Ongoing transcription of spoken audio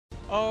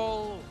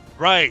All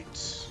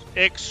right,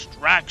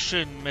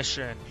 extraction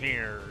mission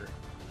here.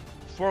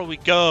 Before we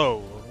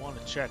go, I want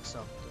to check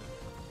something.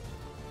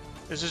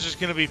 This is just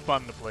gonna be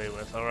fun to play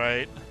with, all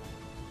right?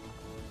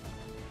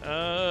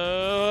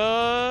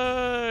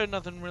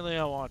 Nothing really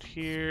I want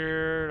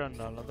here.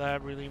 None of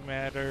that really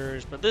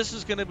matters. But this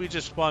is gonna be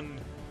just fun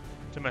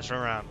to mess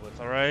around with,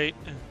 all right?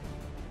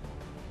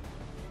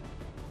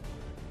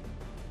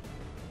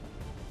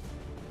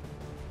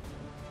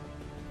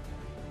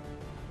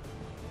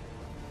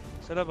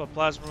 Set up a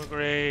plasma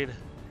grade,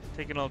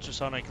 take an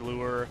ultrasonic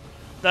lure.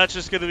 That's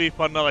just gonna be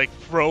fun to like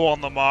throw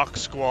on the mock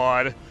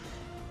squad.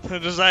 They're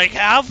just like,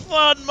 have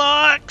fun,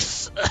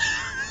 mocks!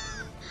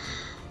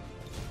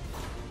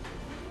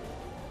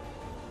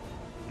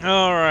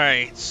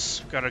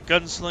 Alright, got a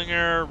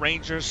gunslinger,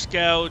 ranger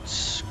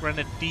scout,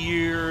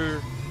 grenadier,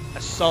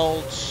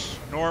 assault,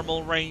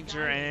 normal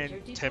ranger,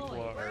 and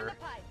templar.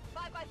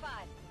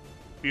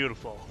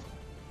 Beautiful.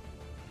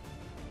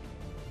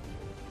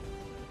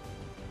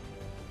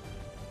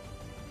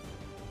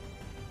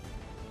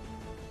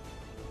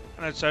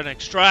 And it's an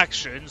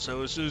extraction,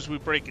 so as soon as we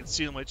break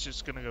concealment, it's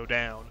just gonna go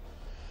down.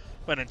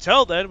 But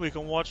until then, we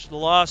can watch the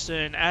Lost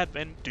and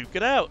Advent duke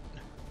it out.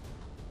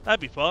 That'd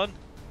be fun.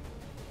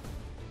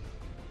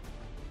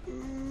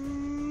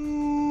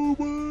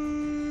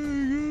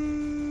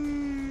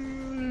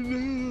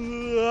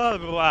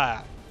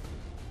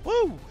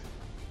 Woo!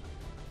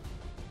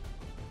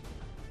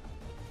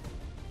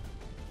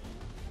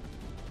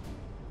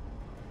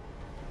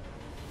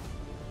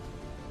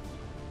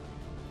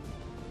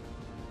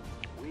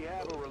 We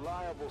have a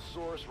reliable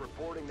source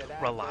reporting that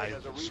Advent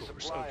has a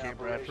resupply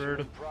operation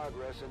in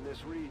progress in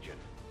this region.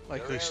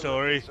 Likely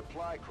story.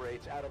 Supply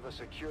crates out of a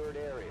secured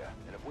area,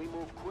 and if we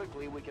move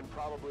quickly, we can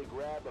probably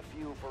grab a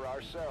few for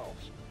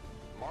ourselves.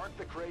 Mark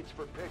the crates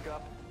for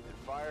pickup, and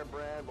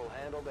Firebrand will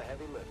handle the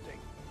heavy lifting.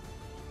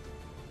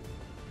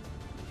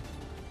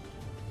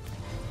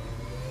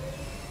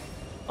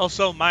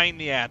 Also, mine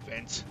the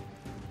Advent.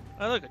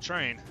 Oh, look, a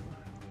train.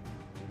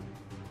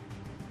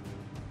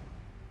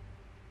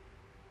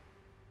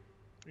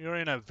 You're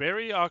in a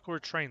very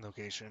awkward train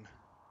location.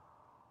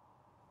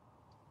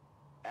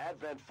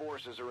 Advent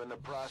forces are in the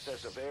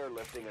process of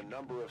airlifting a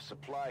number of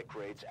supply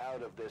crates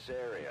out of this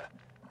area,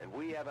 and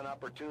we have an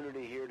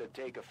opportunity here to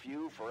take a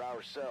few for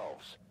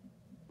ourselves.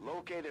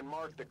 Locate and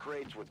mark the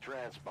crates with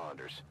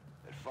transponders,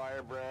 and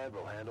Firebrand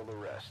will handle the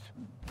rest.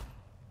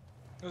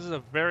 This is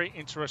a very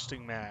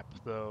interesting map,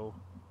 though.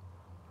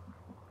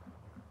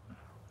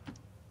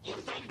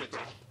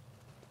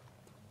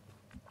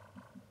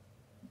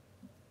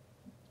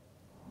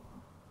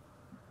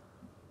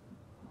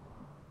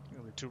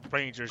 The two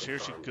rangers here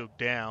should go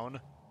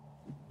down.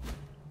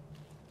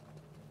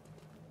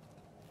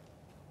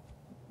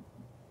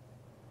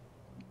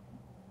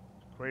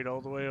 Crate all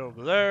the way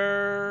over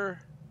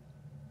there.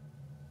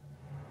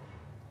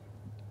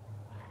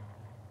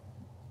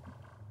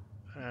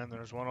 And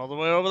there's one all the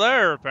way over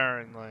there,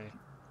 apparently.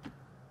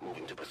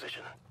 Moving to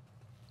position.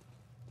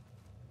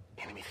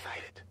 Enemy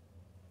sighted.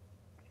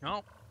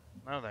 Oh,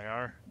 there they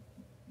are.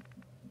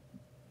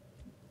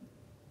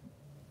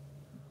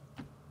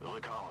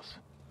 Recalls.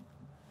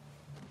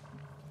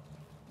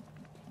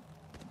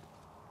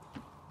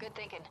 Good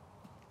thinking.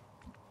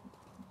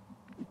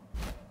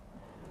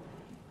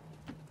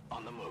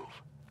 On the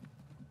move.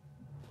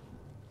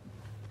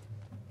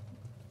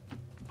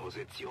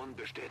 Position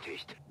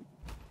bestätigt.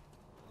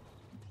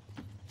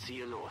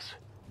 Ziel los.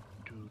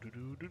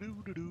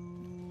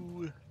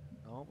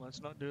 No,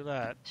 let's not do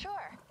that.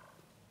 Sure.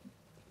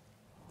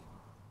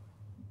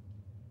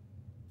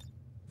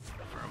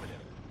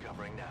 Affirmative.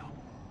 Covering now.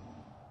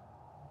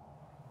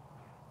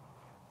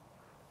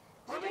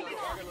 Moving to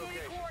target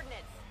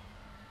coordinates.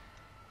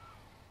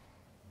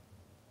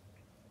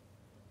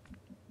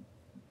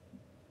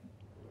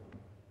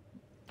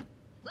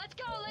 Let's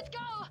go, let's go!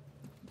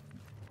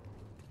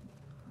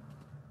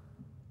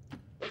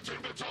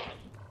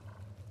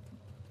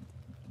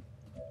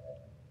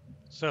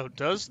 So,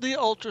 does the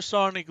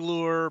ultrasonic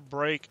lure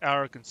break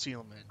our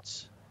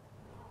concealment?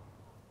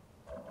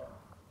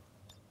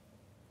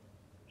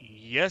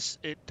 Yes,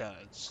 it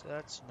does.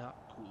 That's not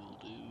cool,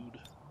 dude.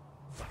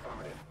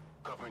 Affirmative.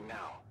 Covering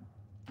now.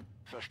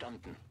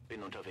 Verstanden.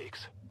 Bin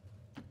unterwegs.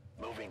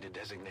 Moving to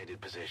designated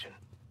position.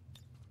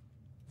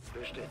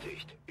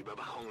 Bestätigt.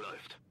 Überwachung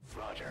läuft.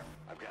 Roger.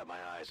 I've got my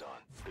eyes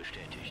on.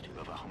 Bestätigt.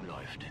 Überwachung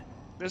läuft.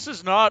 This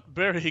is not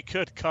very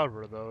good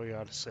cover, though, I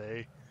gotta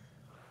say.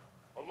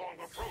 Along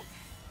approach.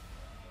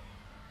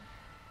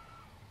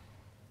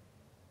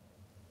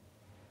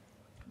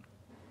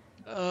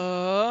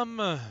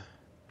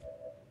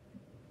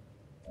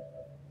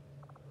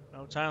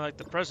 No time like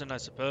the present, I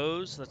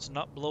suppose. Let's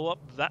not blow up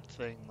that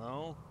thing,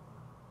 though.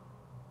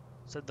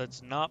 Said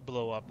let's not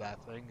blow up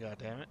that thing,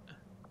 goddammit.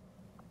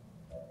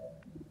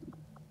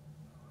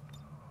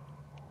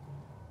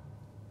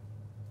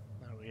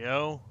 There we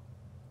go.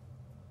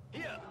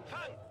 Here,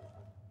 fun!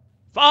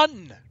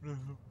 Fun!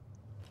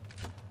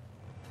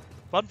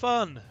 Fun,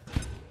 fun!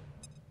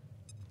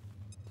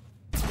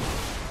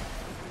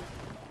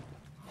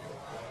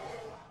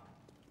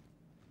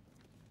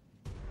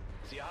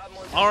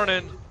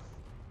 Morning.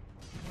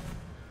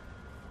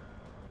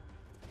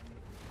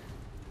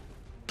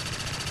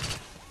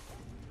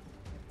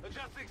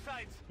 Adjusting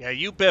sights. Yeah,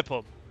 you bip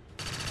him.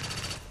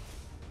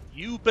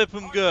 You bip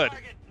him good.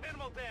 Target,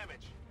 minimal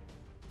damage.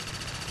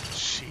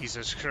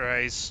 Jesus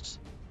Christ.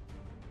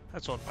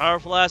 That's one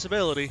powerful ass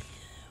ability.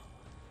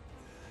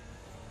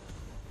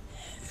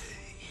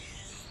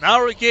 Now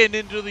we're getting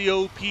into the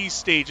OP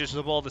stages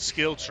of all the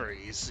skill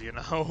trees, you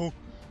know?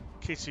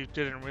 In case you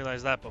didn't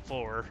realize that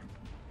before.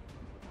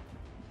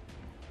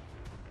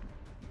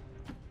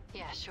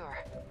 Yeah, sure.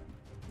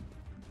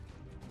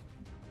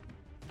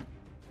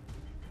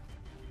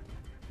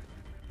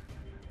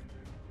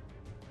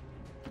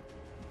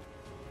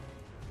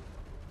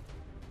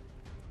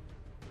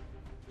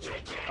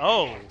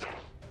 Oh.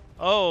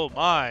 Oh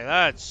my,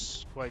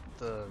 that's quite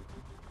the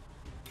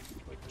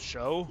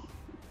show.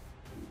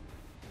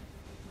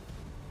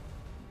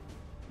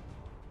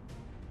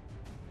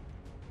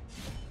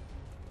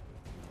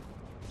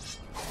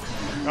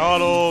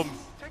 Got him.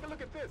 Take a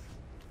look at this.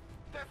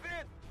 That's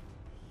it.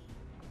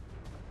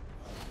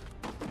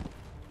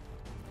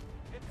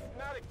 It's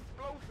not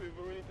explosive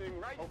or anything,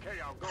 right? Okay,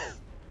 I'll go.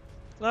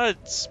 Not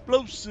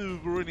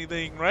explosive or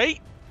anything,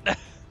 right? I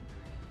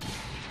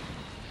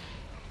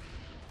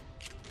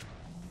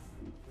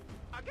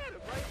get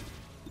it, right?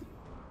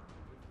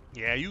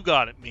 Yeah, you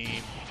got it, meme.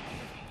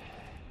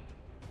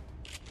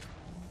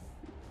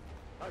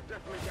 I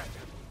definitely got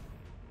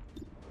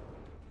you.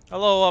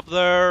 Hello up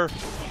there.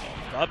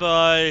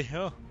 Bye-bye.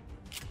 Oh,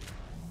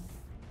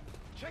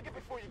 Check it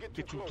before you get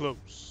get too too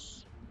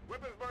close.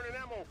 Weapons burning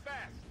ammo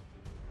fast.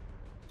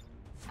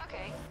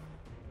 Okay.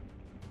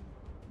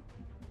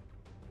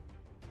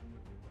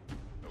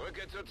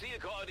 Rücke zu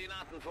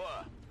Zielkoordinaten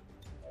vor.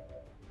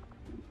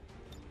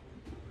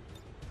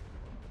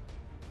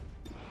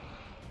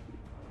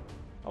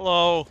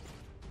 Hello.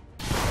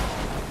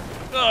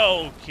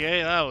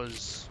 Okay, that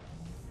was...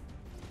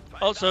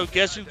 Also,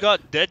 guess who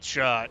got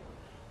Deadshot?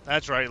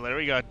 That's right,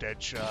 Larry got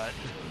Deadshot.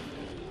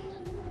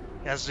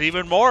 Has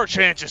even more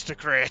chances to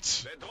crit.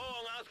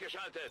 Bedrohung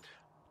ausgeschaltet.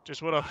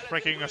 Just what a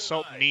freaking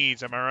assault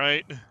needs, am I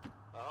right? I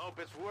hope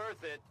it's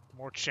worth it.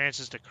 More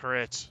chances to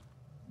crit.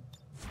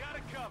 Got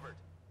it covered.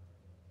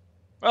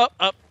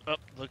 Up.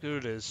 Look who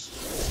it is.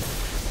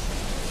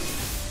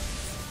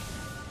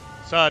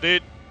 Saw,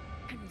 dude.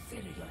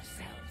 Consider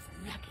yourselves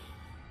lucky.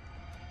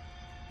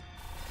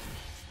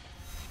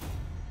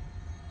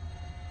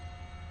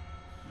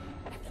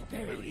 At the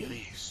very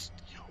least,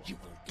 you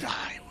will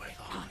die with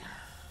honor.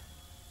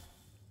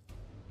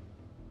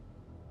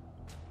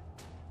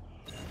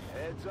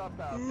 Heads up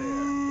out there. It's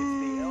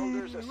the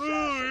Elder's assassin.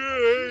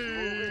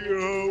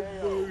 Oh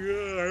my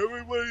god,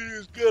 everybody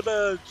is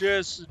gonna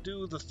just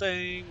do the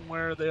thing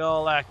where they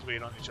all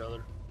activate on each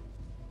other.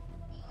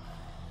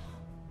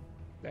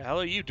 The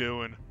hell are you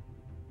doing?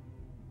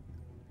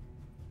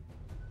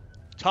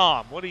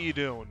 Tom, what are you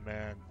doing,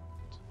 man?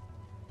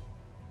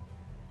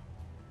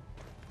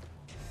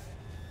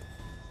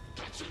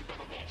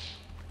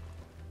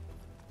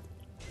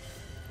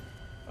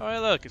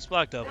 Alright, look, it's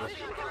Black Devil.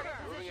 Position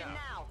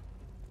now.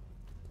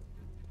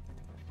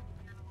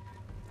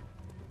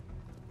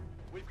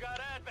 We've got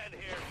Advent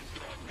here.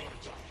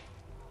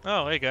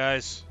 Oh, hey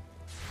guys.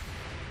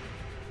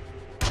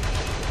 Get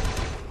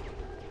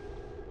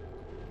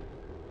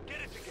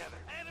it together.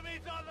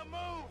 Enemies on the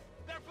move.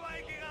 They're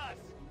flanking us.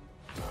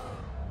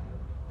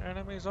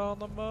 Enemies on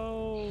the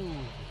move.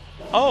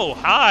 Oh,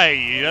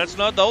 hi! That's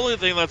not the only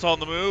thing that's on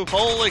the move.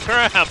 Holy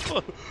crap!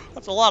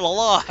 That's a lot of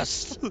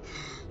loss.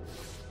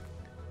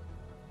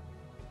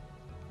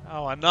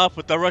 Oh, enough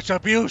with the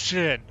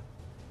retribution!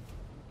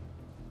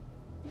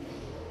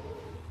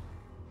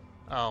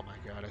 Oh my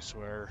god, I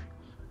swear.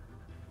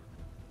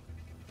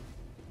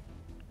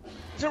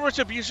 Isn't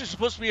retribution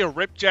supposed to be a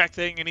ripjack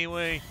thing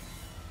anyway?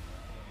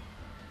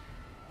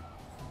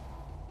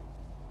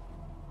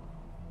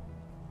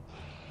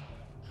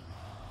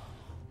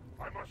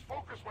 I must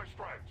focus my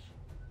strikes.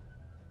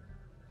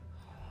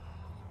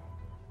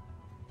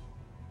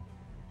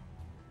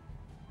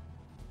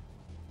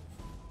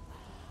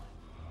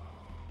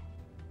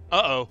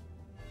 Uh-oh.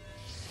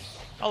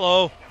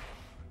 Hello.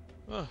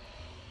 Armor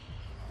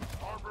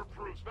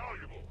proves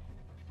valuable.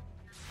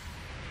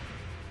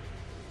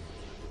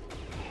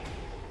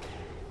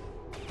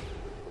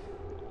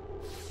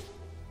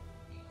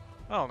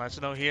 Oh, nice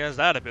to know he has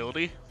that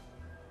ability.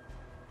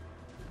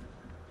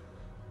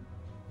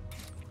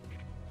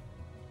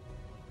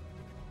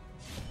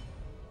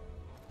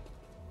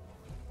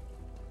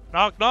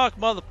 Knock, knock,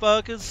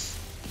 motherfuckers.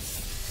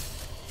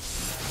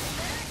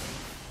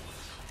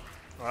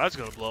 Oh, that's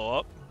gonna blow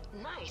up.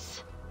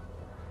 Nice.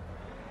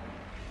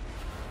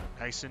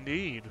 Nice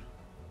indeed.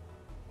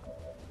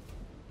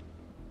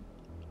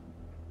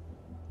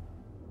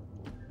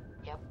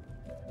 Yep.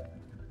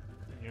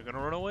 And you're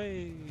gonna run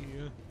away.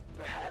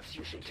 Perhaps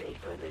you should take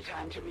further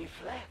time to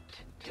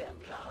reflect,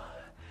 Templar,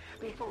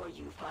 before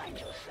you find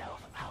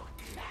yourself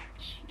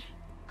outmatched.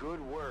 Good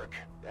work.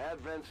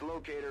 Advent's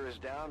locator is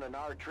down and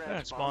our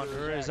transponder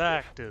Transponder is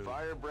active.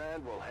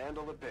 Firebrand will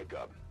handle the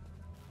pickup.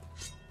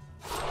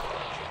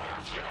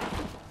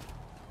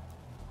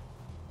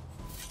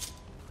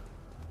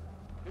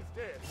 It's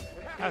dead.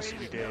 It has Has to to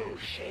be be There is dead. no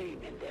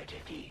shame in their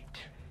defeat.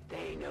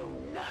 They know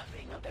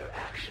nothing of their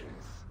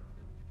actions.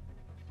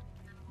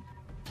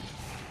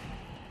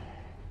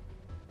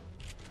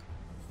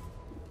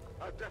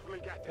 I've definitely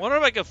got that. Wonder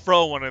if I could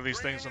throw one of these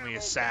things on the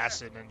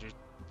assassin and just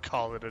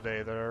call it a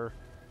day there.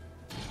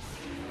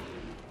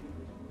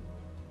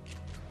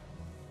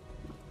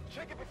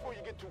 Check it before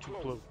you get too Too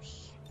close.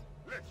 close.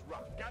 Let's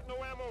rock. Got no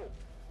ammo.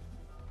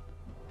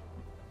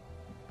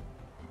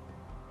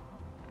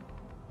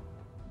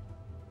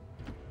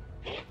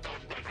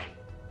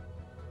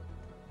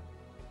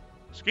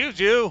 Excuse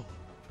you.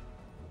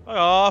 Fuck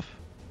off.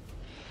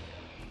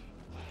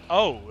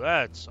 Oh,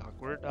 that's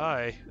awkward.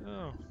 Hi.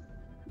 Oh.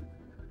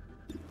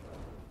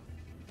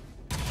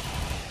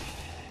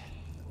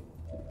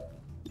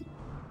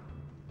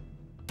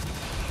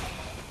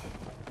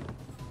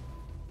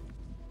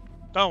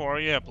 Don't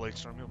worry, yeah, Blake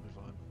Storm, you'll be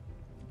fine.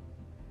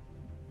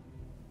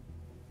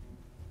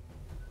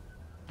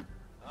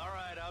 All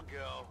right, I'll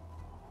go.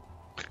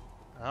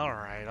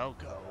 Alright, I'll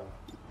go.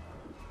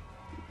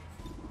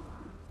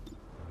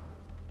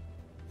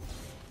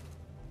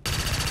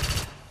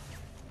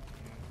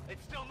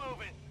 It's still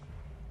moving.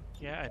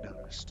 Yeah, I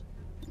noticed.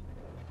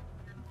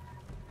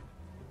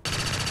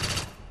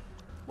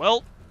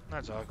 Well,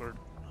 that's awkward.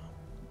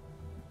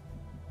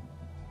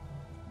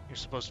 You're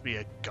supposed to be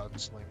a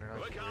gunslinger, not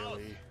Look out.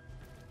 really.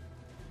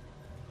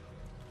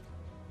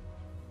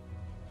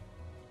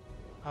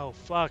 Oh,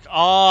 fuck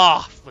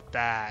off with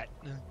that.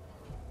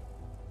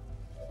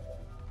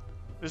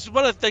 This is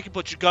what I think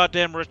about your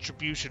goddamn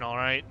retribution,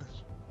 alright?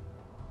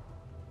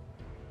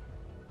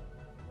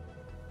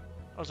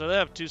 Oh, so they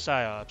have 2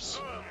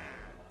 psyops.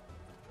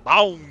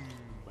 Boom!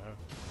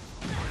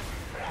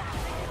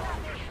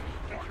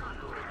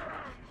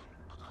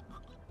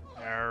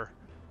 There.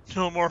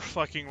 No more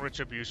fucking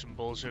retribution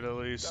bullshit, at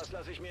least. Das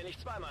lasse ich mir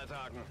nicht zweimal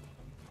sagen.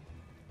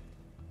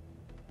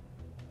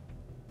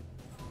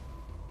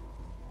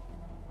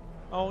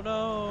 Oh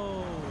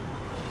no!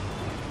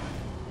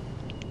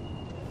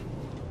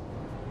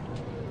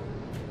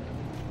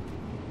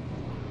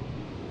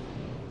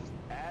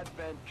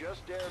 Advent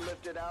just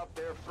airlifted out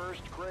their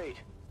first crate.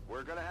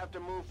 We're gonna have to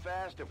move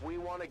fast if we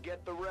want to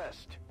get the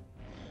rest.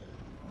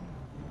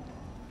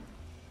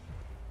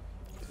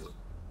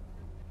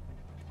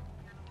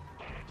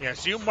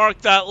 Yes, you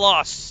marked that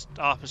loss,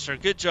 officer.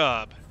 Good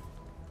job.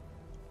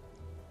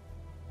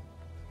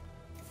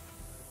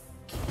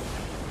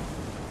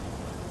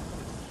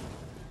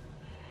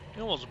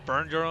 You almost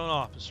burned your own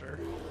officer.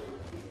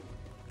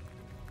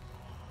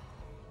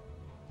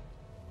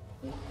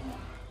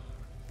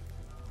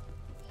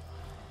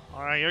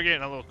 Alright, you're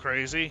getting a little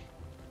crazy.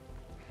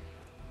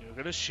 You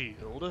get a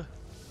shield.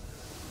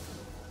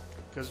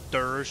 Because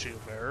durr,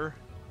 shield bearer.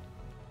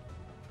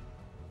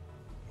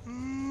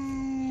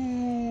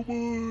 Oh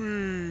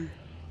boy.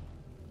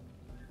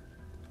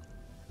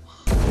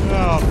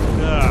 Oh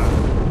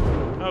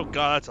god. Oh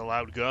god, that's a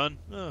loud gun.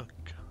 Oh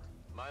god.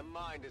 My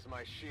mind is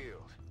my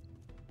shield.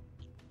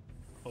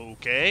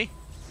 Okay.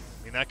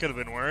 I mean, that could have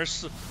been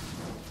worse.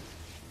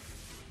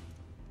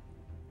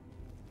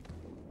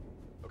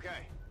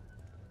 Okay.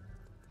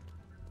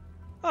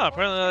 Oh,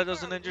 apparently that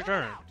doesn't end your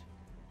turn.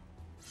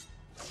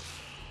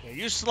 Yeah,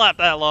 you slap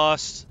that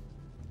lost.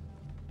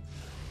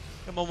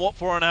 Come on, what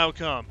for and how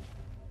come?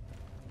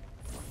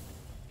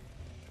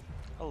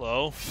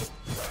 Hello.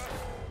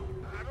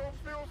 I don't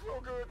feel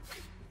so good.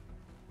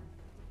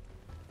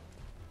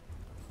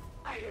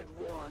 I had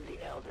warned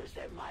the elders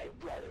that my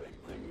brethren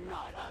were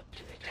not up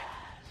to the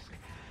task.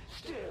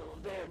 Still,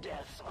 their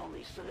deaths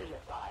only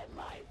solidify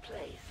my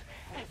place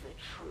as a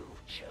true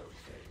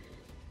chosen.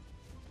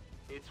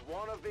 It's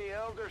one of the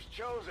elders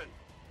chosen.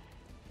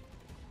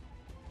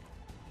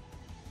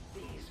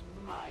 These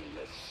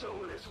mindless,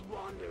 soulless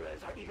wanderers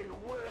are even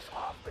worse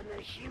off than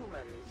the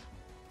humans.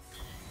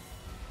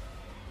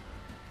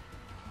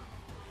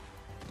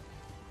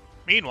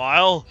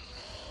 Meanwhile,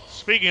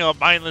 speaking of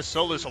mindless,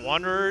 soulless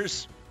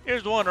wanderers,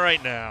 here's one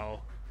right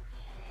now.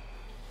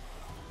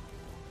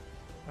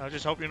 I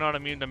just hope you're not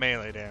immune to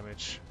melee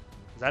damage.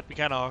 'Cause that'd be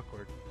kind of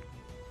awkward.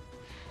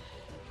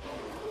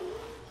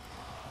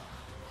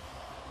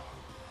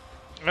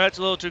 That's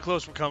a little too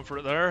close for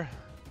comfort there.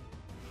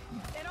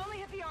 It only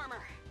hit the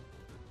armor.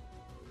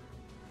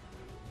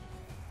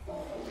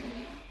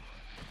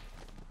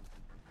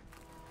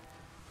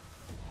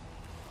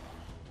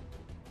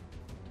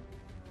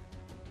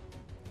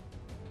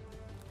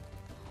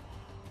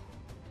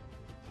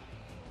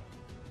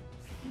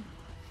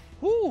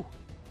 Woo!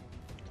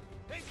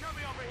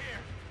 Incoming over here.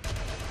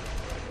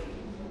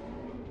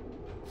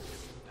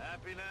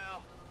 Happy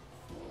now?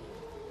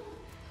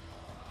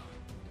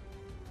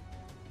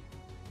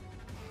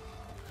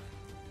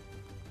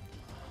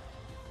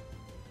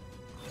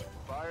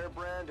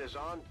 Firebrand is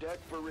on deck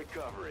for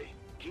recovery.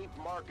 Keep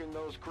marking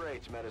those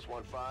crates, Menace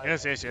 1-5.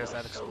 Yes, that Your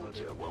exploded.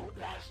 soldier won't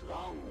last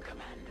long,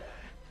 Commander.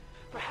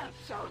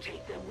 Perhaps I'll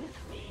take them with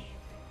me.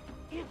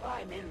 If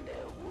I'm in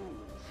their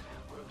wounds,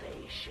 will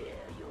they share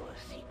your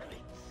secrets?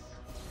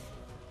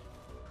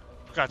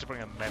 Forgot to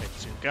bring a medic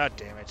too. God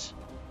damn it.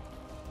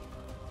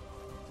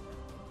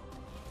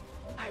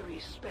 I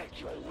respect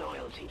your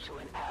loyalty to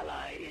an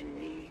ally in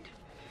need.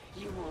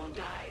 You will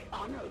die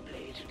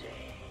honorably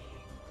today.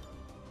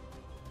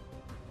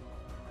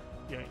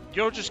 Yeah,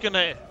 you're just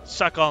gonna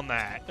suck on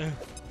that.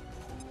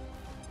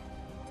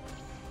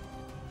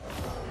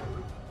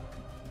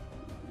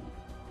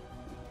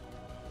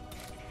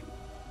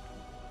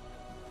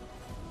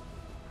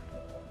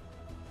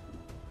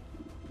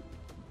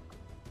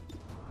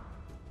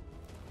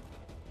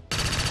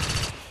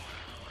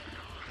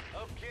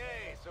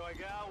 Okay, so I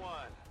got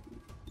one.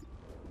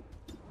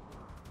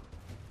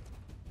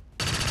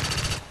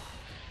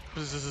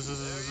 There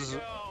you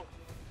go.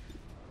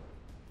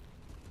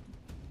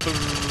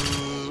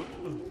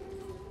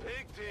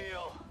 Big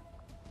deal.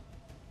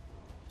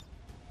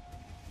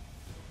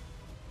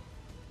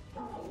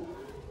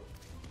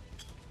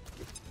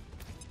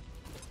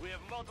 We have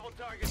multiple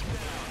targets down.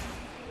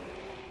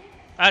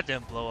 That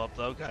didn't blow up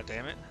though, god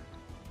damn it.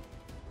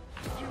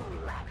 You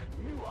lack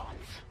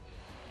nuance.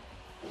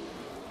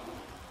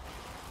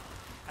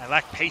 I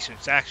lack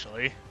patience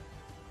actually.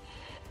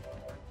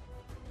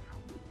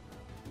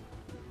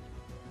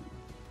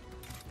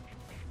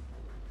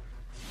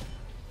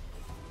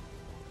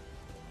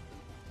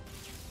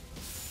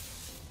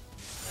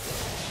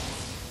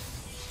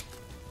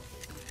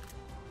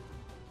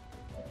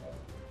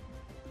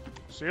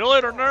 See you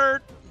later,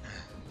 nerd!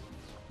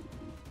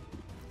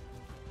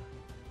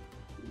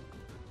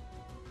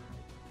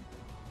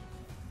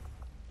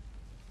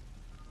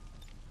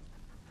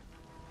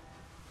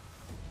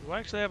 You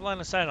actually have line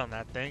of sight on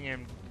that thing,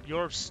 and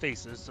your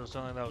stasis, so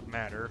something that would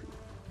matter.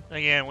 And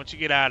again, once you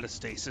get out of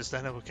stasis,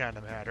 then it would kind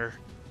of matter.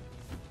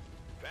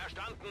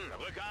 Verstanden,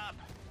 rück ab.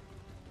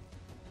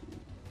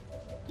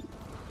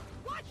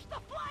 Watch the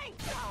flank!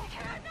 No,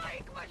 can't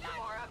make much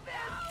more of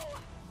this!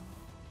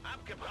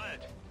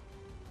 Abgeprallt.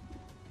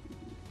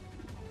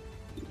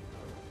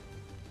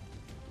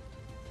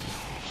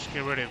 Just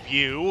get rid of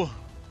you,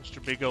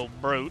 Mr. Big Old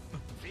Brute.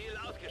 Ziel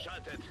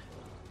ausgeschaltet.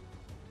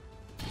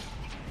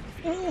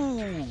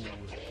 Ooh,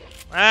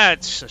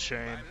 that's a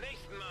shame. Beim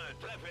nächsten Mal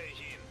treffe ich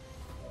ihn.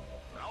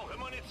 Brauche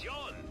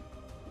Munition.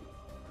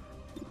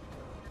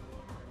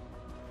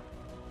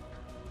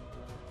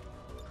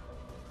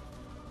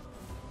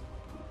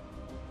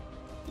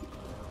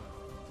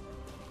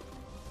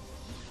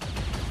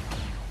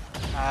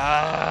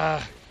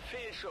 Ah,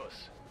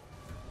 Fehlschuss.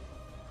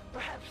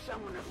 Perhaps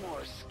someone of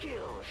more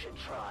skill should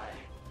try.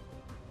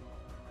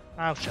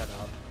 oh, shut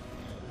up.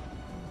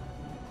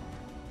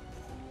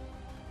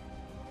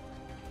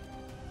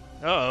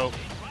 Uh-oh.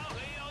 Ich brauche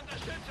Ihre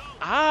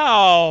Unterstützung.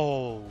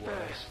 Ow!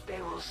 First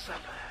they will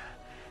suffer,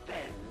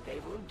 then they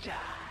will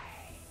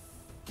die.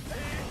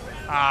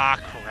 Ah,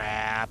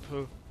 crap.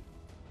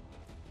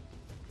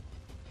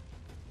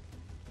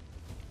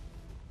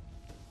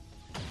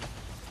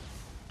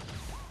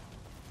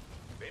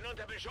 Bin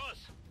unter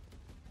Beschuss.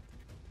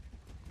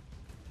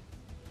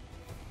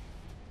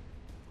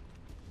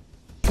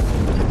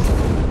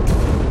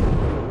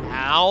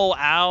 Ow,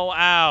 ow,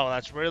 ow.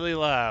 That's really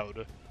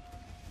loud.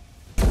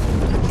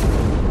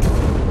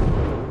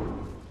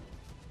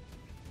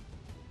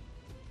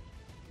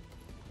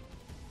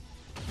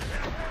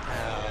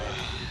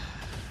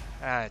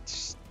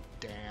 That's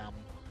damn.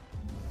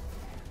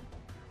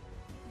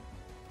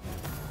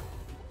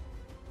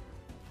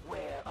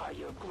 Where are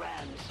your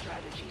grand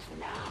strategies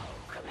now,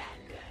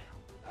 Commander?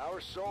 Our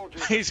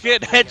soldiers. He's are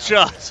getting suffering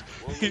out headshots.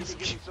 there. We'll need He's to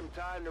give them some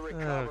time to Oh,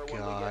 recover when we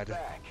God. get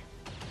back.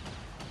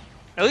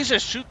 At least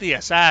just shoot the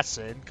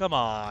assassin. Come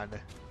on.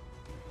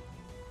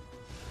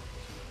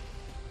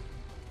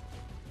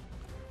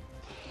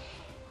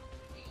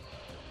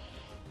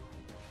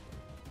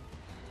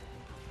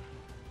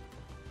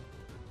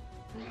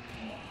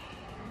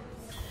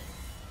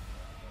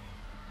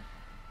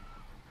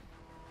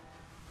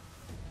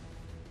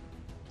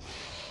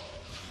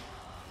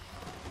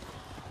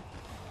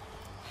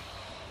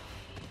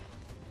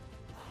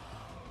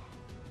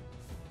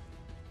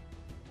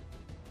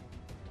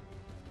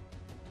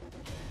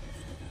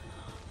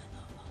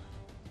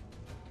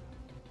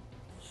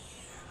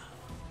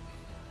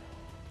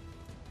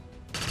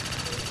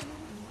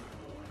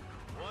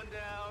 One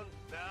down,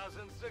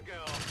 thousands to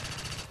go.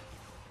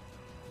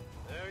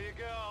 There you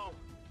go.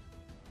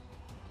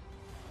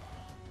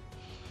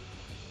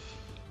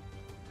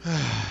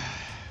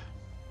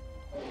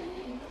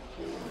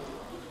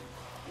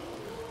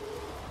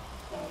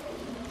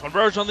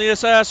 Converge on the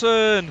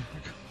assassin!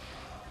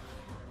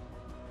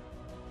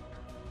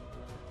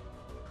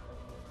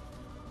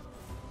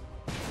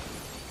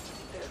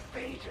 The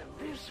fate of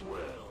this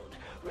world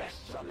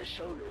rests on the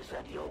shoulders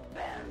of your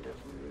band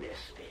of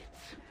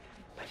misfits.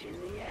 But in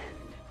the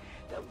end,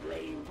 the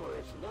blame for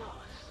its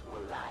loss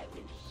will lie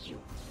with you.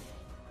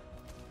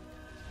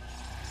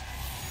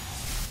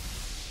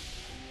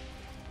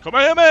 Come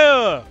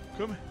here!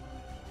 Come.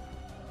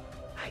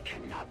 I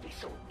cannot be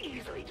so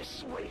easily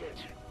dissuaded.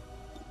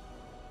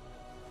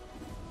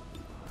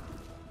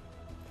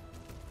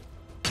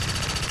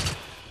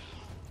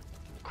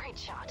 Tight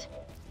shot.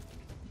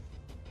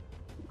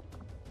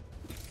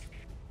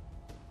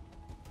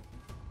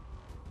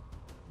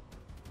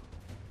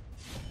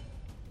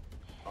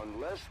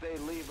 Unless they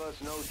leave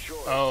us no choice,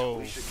 Oh.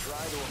 we should try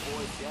to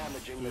avoid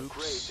damaging the Oops.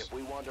 crates if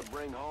we want to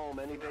bring home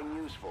anything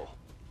useful.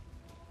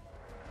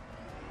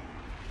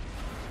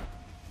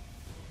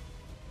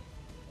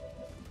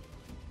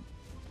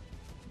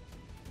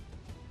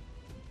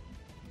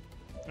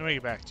 Let me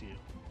get back to you.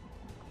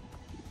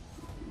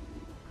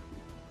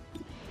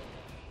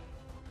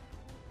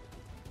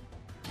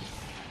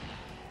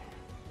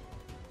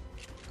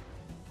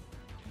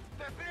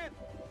 Step in!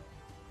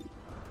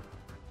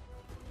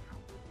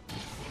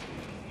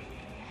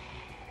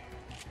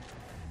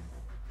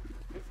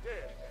 It's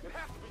dead. It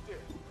has to be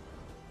dead.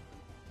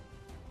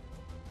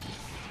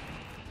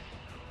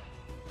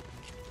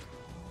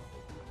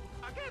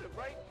 I get it,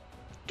 right?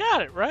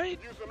 Got it, right?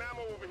 Use some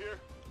ammo over here.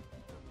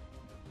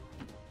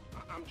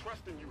 I'm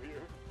trusting you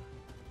here.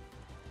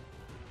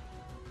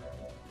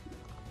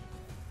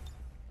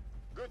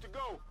 Good to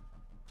go.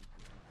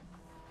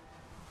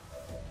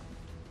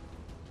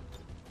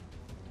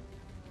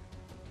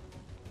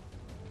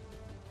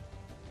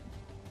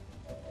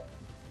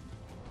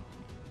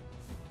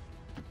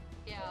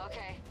 Yeah,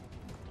 okay.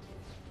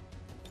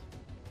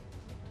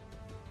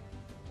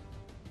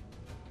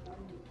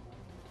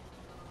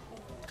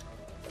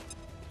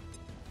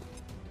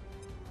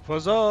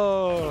 Huzzah!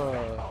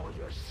 All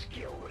your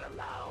skill would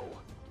allow.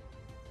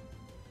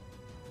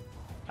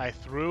 I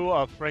threw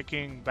a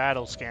freaking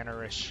battle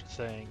scanner-ish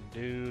thing,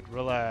 dude.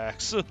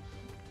 Relax.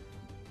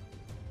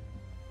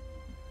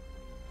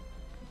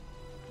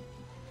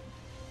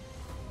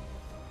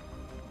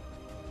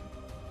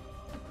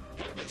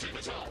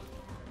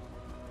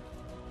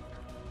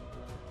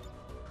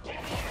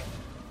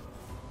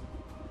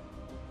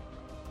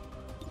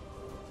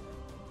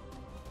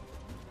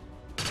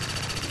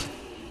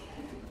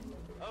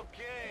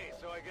 Okay,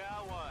 so I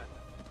got one.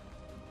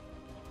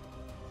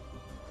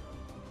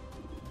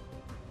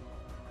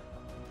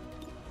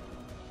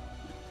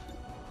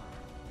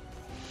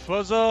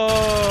 Huzzah!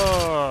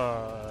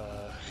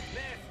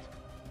 Missed.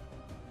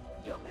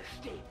 Your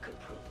mistake could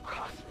prove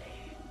costly.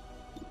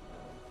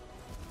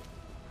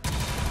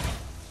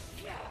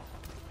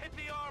 Hit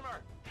the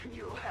armor.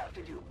 You'll have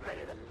to do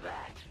better than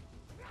that.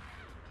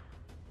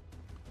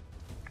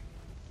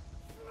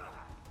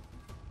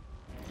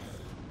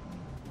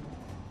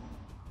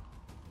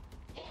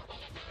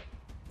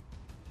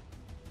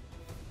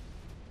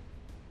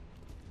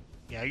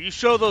 Yeah, you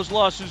show those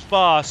lawsuits,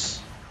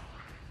 boss.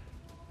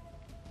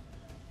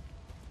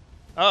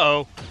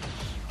 Uh-oh.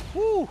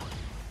 Woo!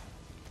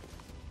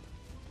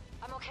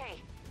 I'm okay.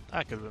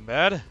 That could have been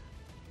bad.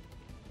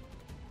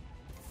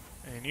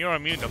 And you're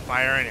immune to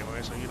fire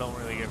anyway, so you don't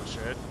really give a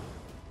shit.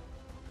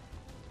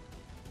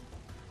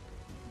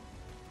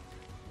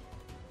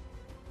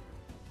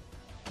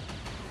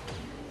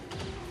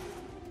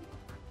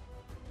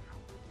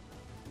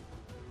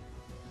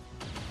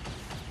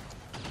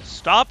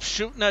 Stop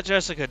shooting at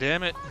Jessica,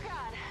 damn it. Oh god.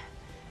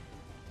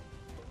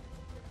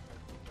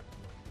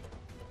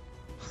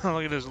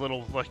 Look at his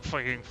little, like,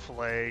 fucking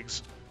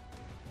flags.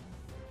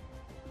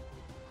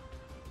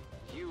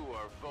 You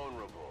are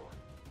vulnerable.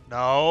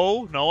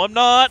 No, no I'm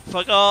not.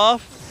 Fuck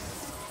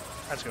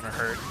off. That's gonna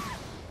hurt.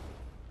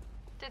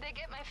 Did they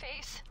get my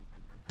face?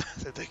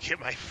 Did they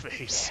get my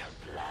face?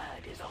 Their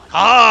blood is on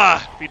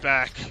Ah!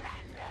 Feedback. Commander.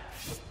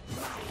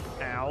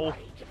 Ow.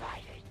 Already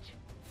divided.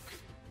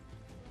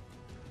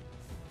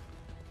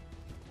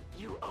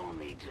 You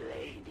only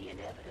delayed the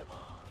inevitable.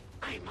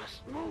 I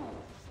must move.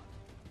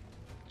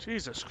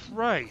 Jesus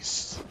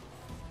Christ.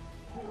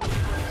 This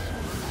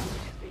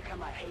has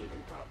become a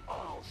haven for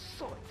all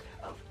sorts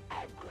of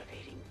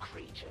aggravating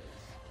creatures.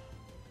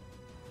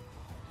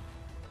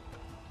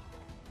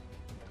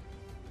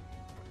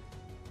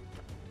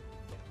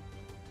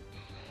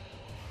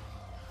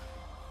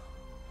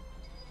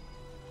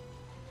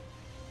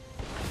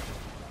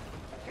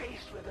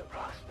 Faced with the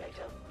prospect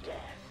of death,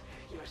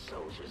 your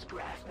soldiers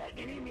grasp at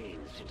any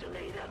means to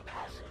delay their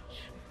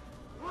passage.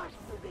 What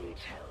will they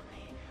tell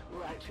me?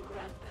 Were I to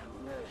grant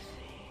them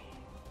mercy?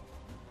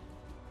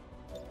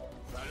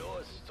 Na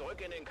los,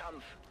 zurück in den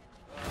Kampf.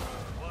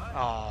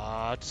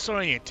 Aw,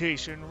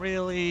 disorientation,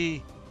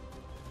 really?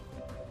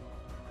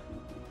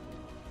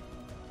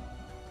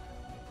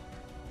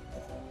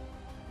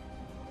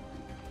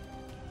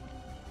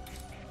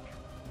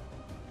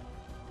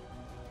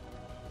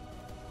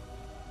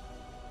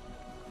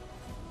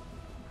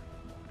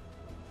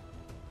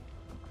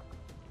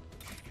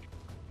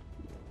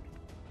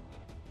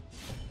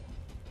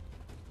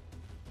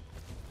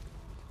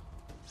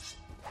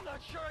 I'm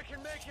not sure I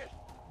can make it.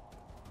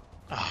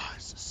 Ah,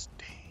 it's a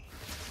stain.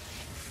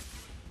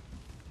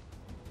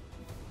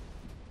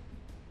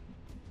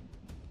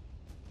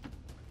 I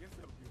guess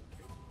that'll be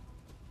okay.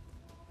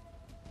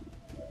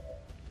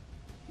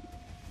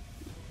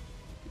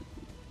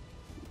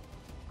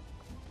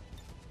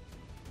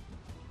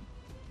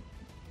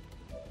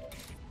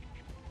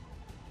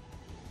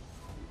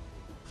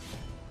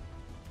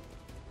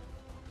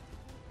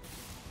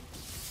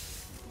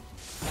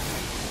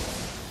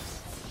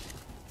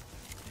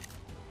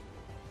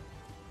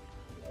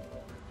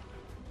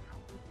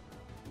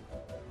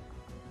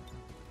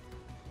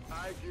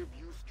 I give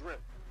you strength.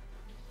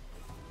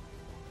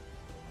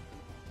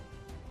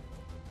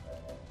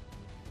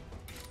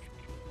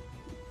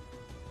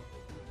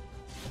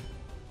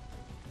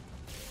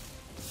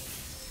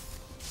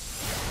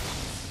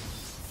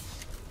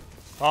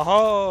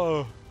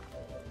 Aha!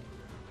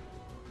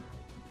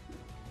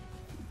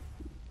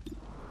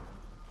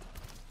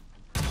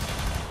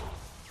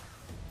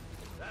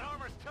 That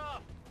armor's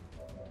tough.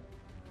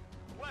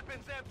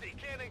 Weapons empty.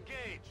 Can't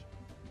engage.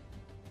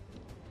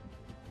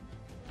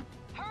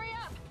 Hurry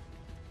up!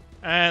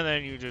 And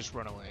then you just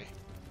run away.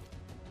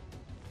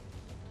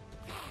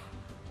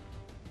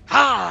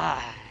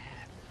 Ha!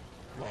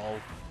 Lol.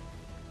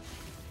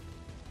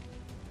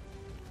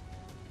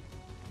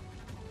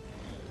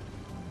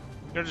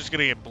 They're just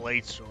gonna get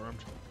blade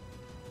stormed.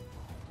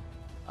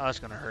 Oh, that's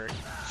gonna hurt.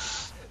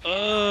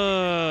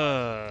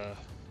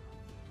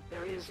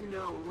 There is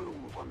no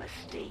room for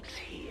mistakes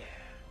here.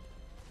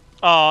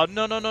 Oh,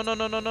 no, no, no, no,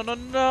 no, no, no, no,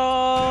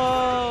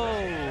 no!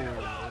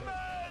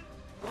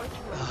 What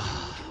will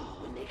you do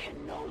when they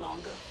can no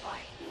longer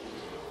fight?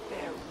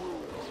 Their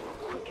wounds will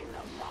quicken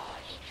the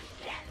march to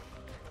death.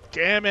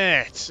 Damn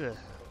it!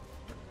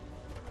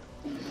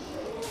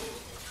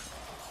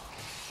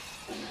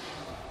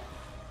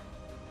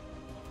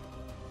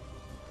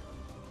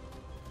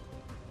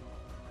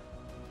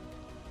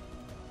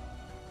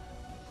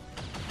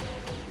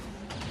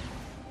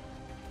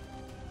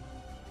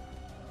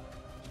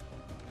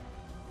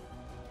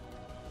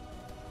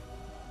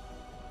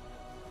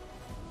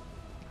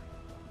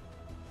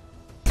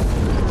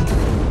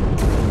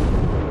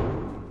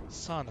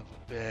 Son of a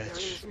There bitch.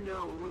 is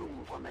no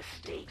room for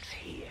mistakes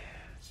here.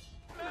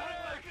 I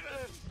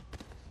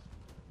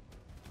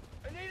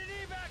need an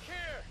evac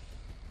here.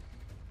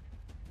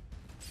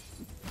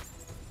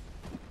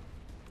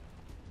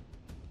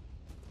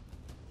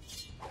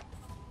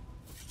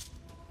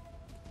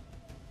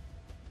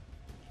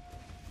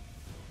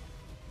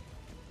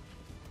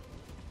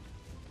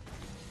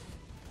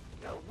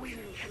 The wind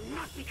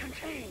cannot be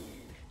contained.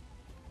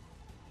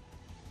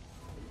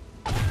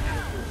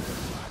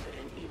 That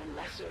an even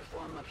lesser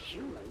form of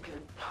human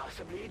could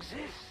possibly exist.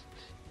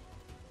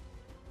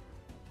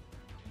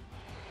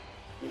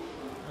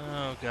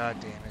 Oh, god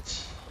damn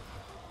it.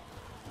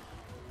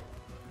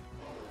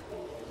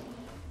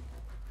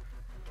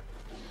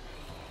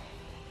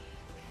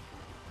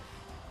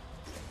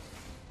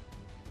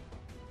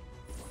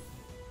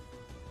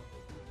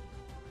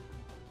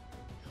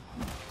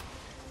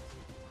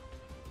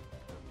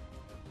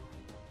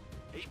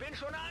 Ich bin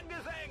schon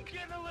angesenkt.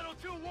 Getting a little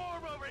too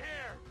warm over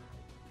here.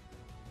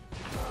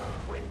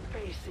 When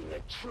facing a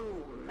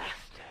true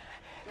master,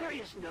 there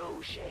is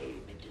no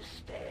shame in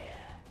despair.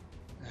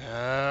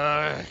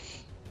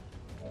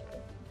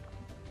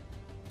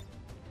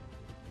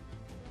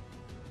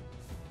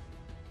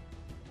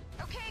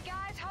 Okay,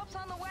 guys, help's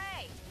on the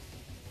way.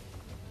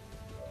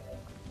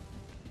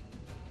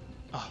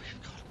 Oh,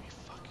 you've got to be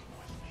fucking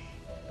with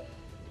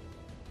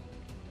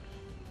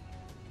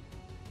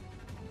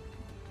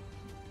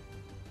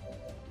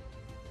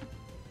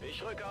me.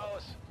 Ich rück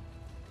aus.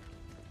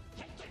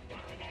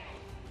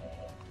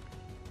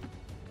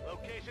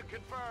 Location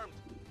confirmed.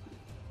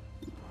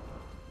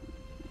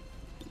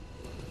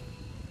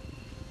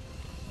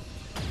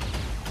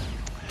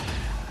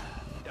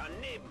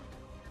 Daneben.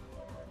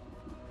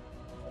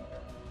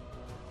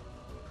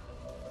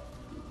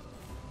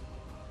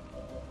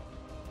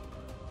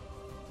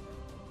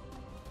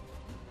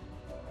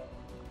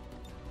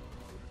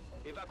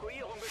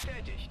 Evakuierung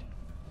bestätigt.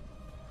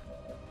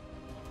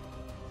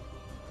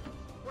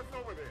 What's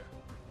over there?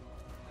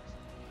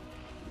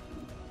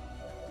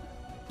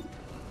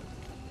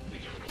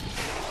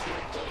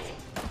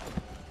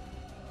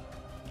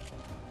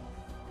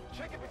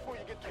 Check it before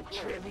you get too A close.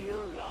 trivial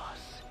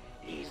loss,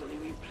 easily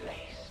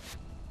replaced.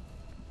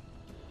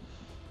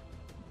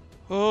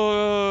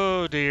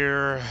 Oh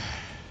dear.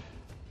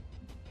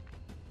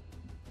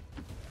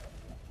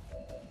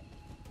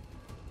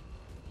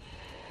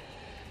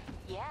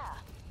 Yeah.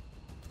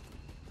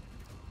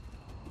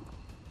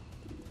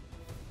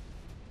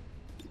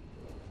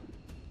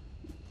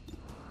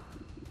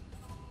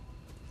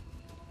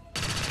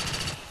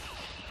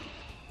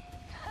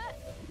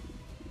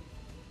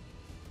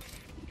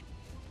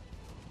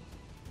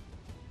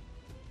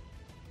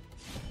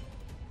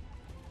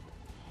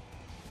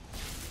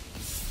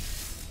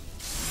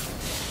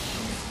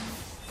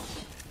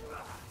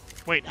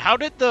 Wait, how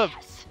did the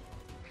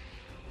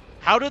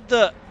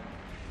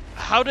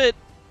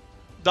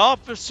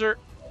officer,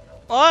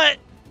 what?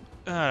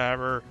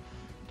 Whatever.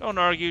 Don't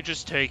argue,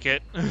 just take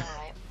it. All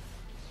right.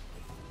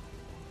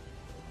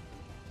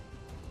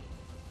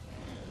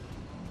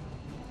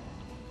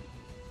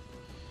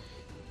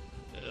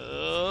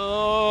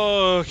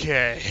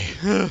 Okay.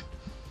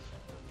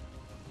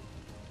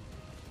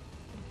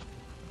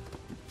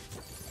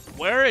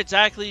 Where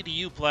exactly do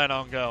you plan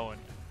on going?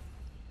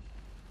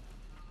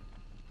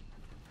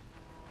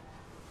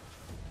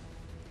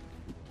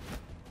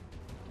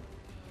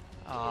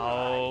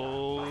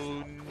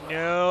 Oh,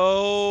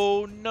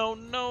 no, no,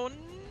 no.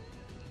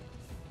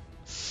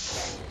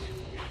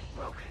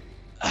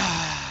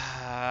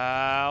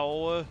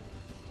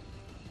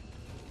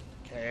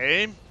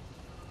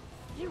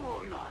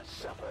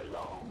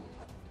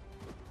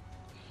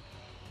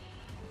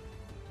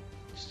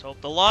 Just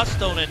hope the Lost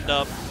don't end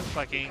up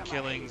fucking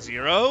killing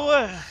Zero.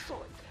 All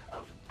sorts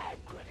of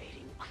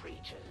aggravating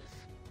creatures.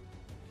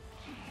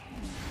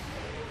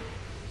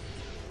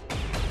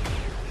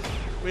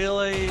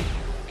 Really?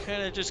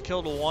 Kinda just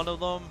killed one of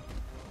them?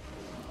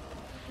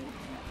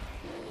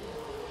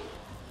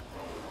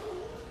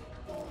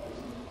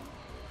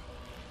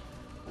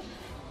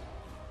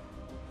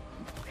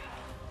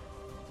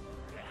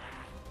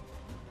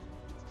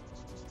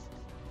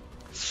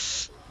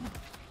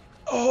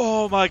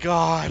 Oh my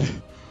god.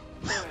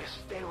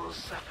 First they will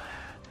suffer,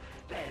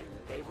 then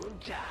they will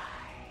die.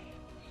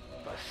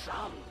 For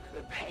some,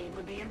 the pain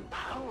will be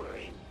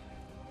empowering.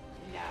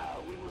 Now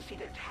we will see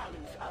the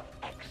talents of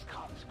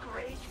Xcom's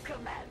great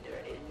commander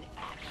in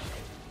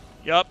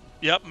action.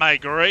 Yep, my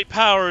great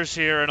powers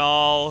here and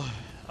all.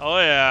 Oh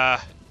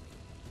yeah.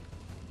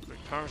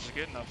 Great powers are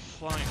getting the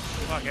flying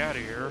fuck out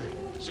of here.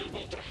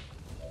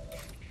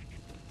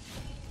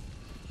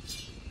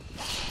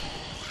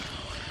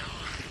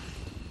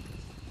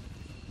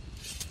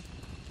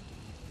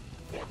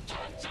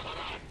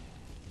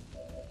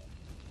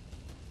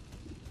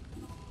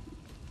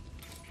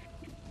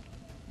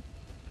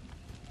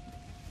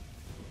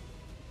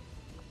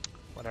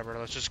 Whatever,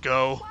 let's just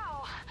go.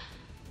 Wow!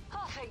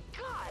 Oh, thank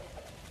God!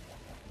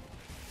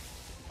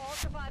 All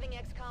surviving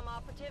XCOM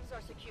operatives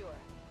are secure.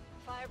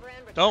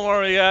 Firebrand. Don't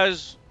worry,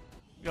 guys.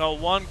 You got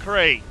one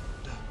crate.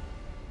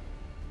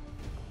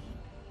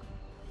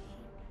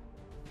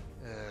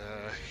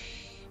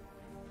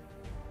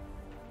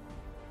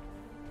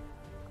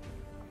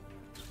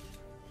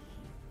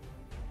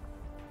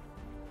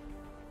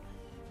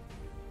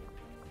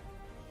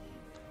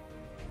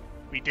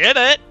 We did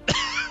it!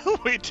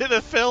 We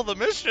didn't fail the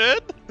mission!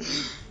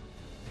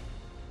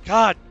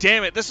 God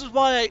damn it, this is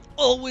why I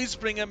always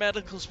bring a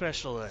medical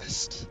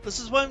specialist. This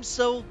is why I'm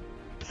so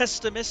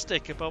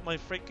pessimistic about my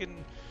freaking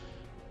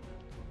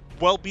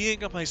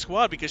well-being of my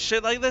squad, because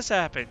shit like this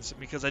happens.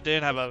 Because I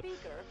didn't have a... Speaker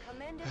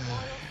commended loyal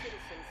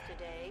citizens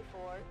today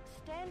for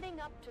standing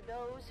up to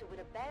those who would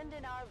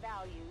abandon our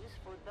values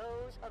for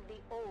those of the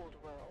old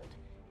world.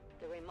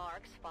 The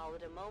remarks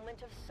followed a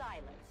moment of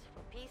silence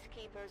for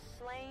peacekeepers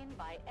slain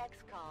by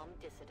XCOM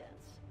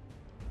dissidents.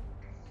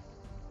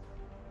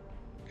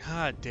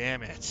 God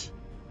damn it.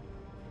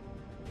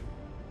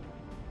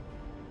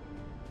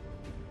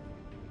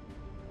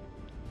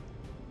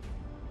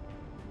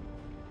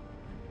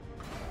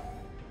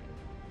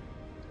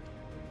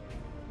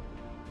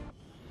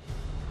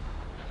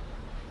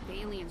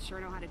 The aliens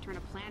sure know how to turn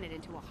a planet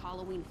into a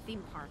Halloween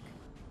theme park.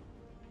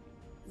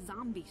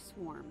 Zombie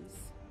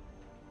swarms.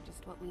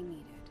 Just what we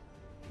needed.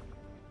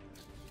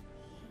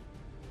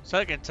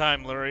 Second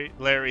time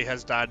Larry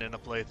has died in a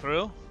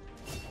playthrough.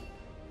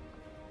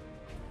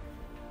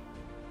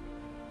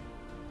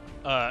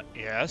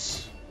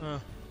 Yes.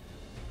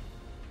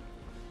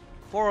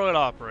 Forward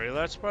operator,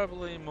 that's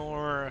probably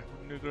more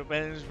new group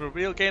enemies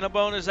reveal, gain a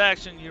bonus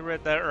action, you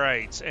read that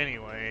right.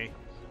 Anyway.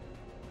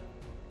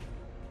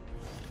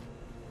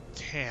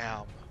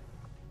 Damn.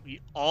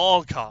 We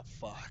all got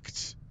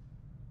fucked.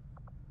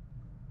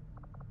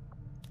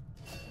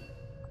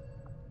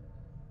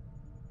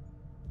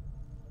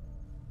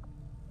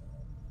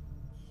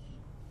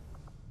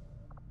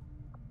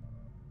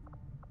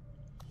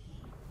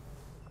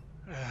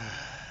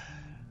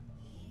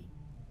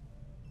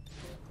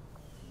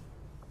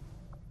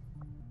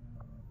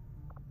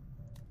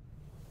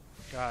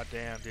 God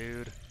damn,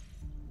 dude.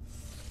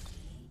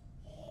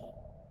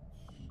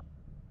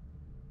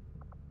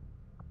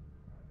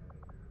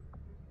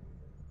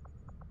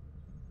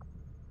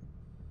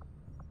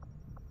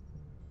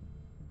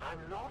 I'm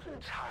not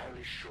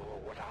entirely sure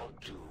what I'll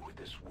do with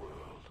this world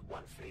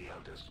once the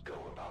Elders go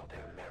about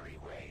their merry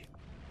way.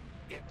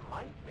 It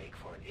might make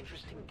for an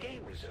interesting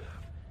game reserve.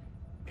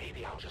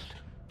 Maybe I'll just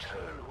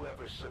turn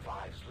whoever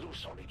survives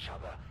loose on each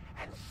other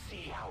and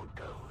see how it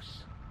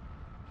goes.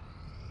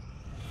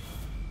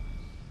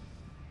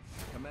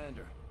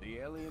 Commander, the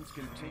aliens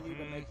continue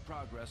to make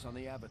progress on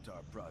the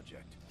Avatar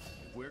project.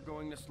 If we're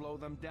going to slow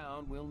them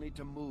down, we'll need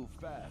to move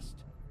fast.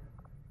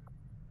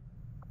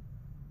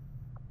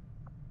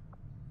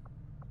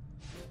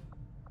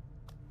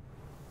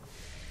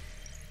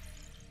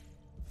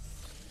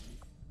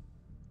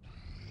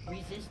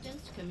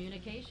 Resistance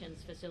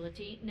Communications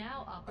Facility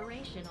now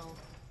operational.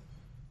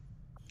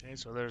 Okay,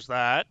 so there's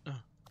that.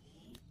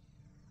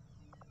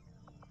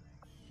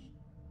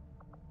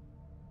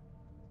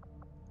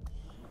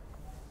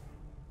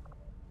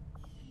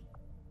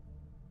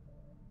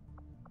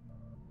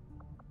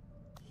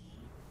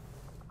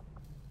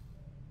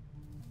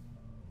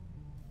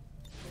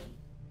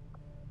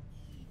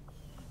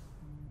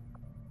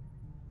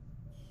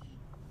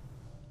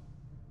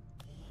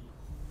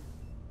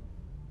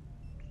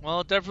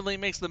 Well, it definitely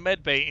makes the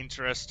medbay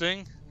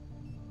interesting.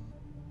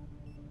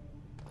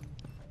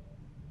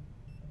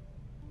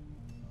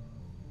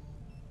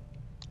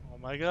 Oh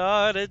my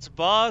god, it's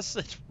boss.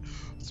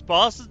 It's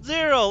boss at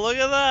Zero. Look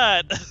at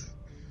that.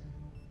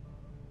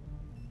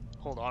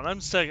 Hold on, I'm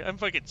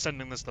fucking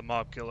sending this to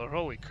Mob Killer.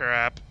 Holy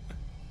crap.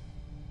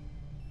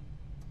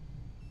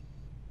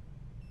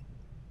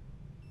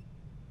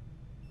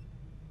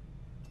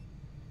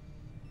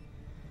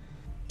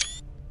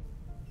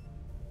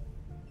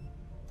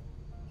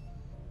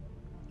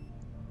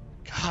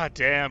 God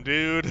damn,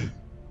 dude.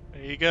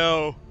 There you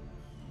go.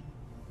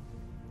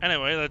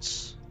 Anyway,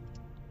 let's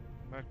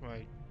back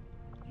my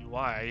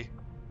UI.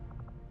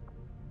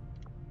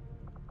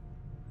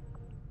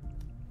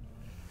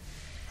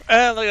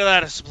 And look at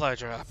that, a supply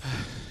drop.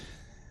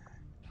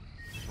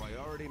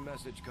 Priority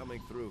message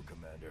coming through,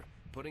 Commander.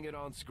 Putting it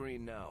on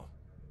screen now.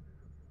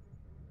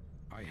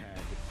 I had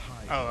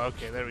high Oh,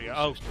 okay, there we go.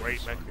 Oh, great,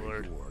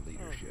 MechLord. Your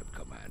leadership,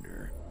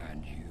 Commander,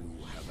 and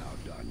you have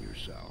outdone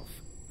yourself.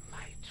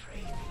 My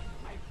training,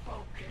 my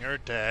focus. You're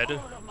dead. All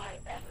of my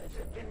efforts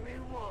have been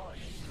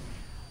rewarded.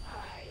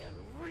 I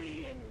am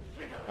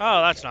reinvigorated.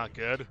 Oh, that's not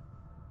good.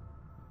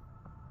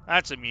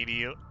 That's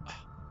immediate.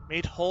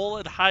 Made whole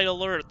and high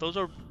alert. Those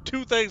are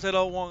two things I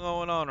don't want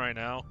going on right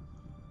now.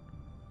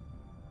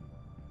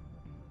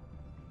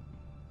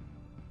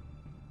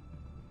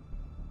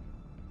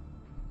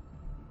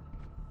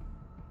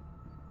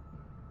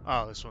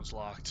 Oh, this one's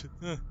locked.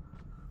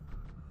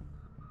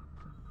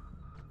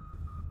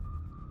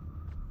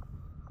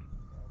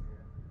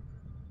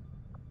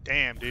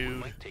 Damn, We dude.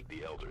 might take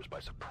the Elders by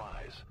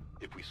surprise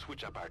if we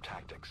switch up our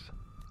tactics.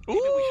 Maybe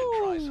we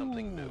should try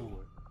something new.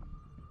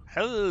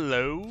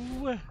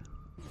 Hello.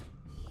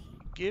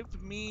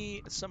 Give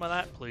me some of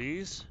that,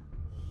 please.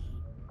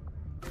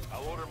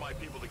 I'll order my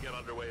people to get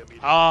underway immediately.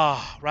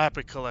 Ah,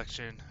 rapid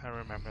collection. I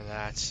remember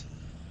that.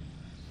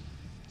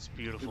 It's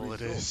beautiful,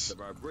 it is.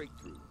 Of our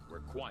breakthrough were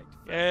quite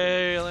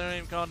Yay,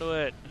 Elenium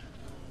Conduit.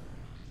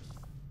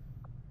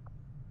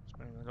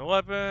 Spending the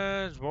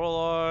weapons,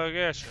 Warlord,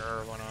 yeah,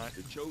 sure, why not?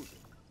 The Chosen,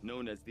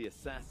 known as the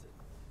Assassin,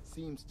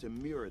 seems to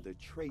mirror the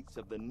traits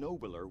of the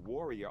nobler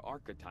warrior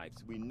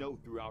archetypes we know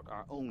throughout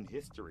our own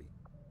history.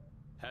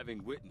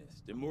 Having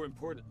witnessed, and more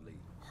importantly,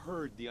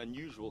 heard the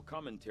unusual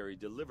commentary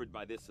delivered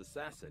by this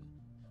assassin,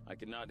 I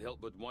cannot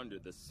help but wonder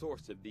the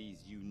source of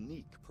these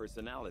unique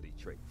personality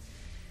traits.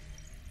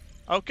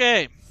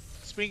 Okay,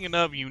 speaking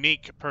of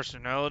unique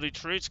personality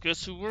traits,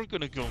 guess who we're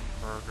gonna go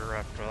murder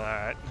after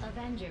that?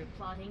 Avenger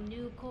plotting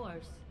new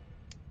course.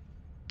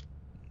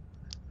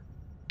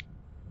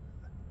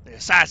 The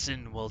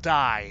assassin will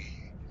die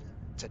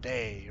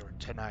today or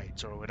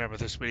tonight or whenever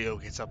this video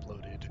gets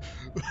uploaded.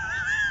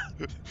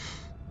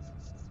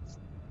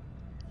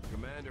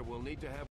 Commander, we'll need to have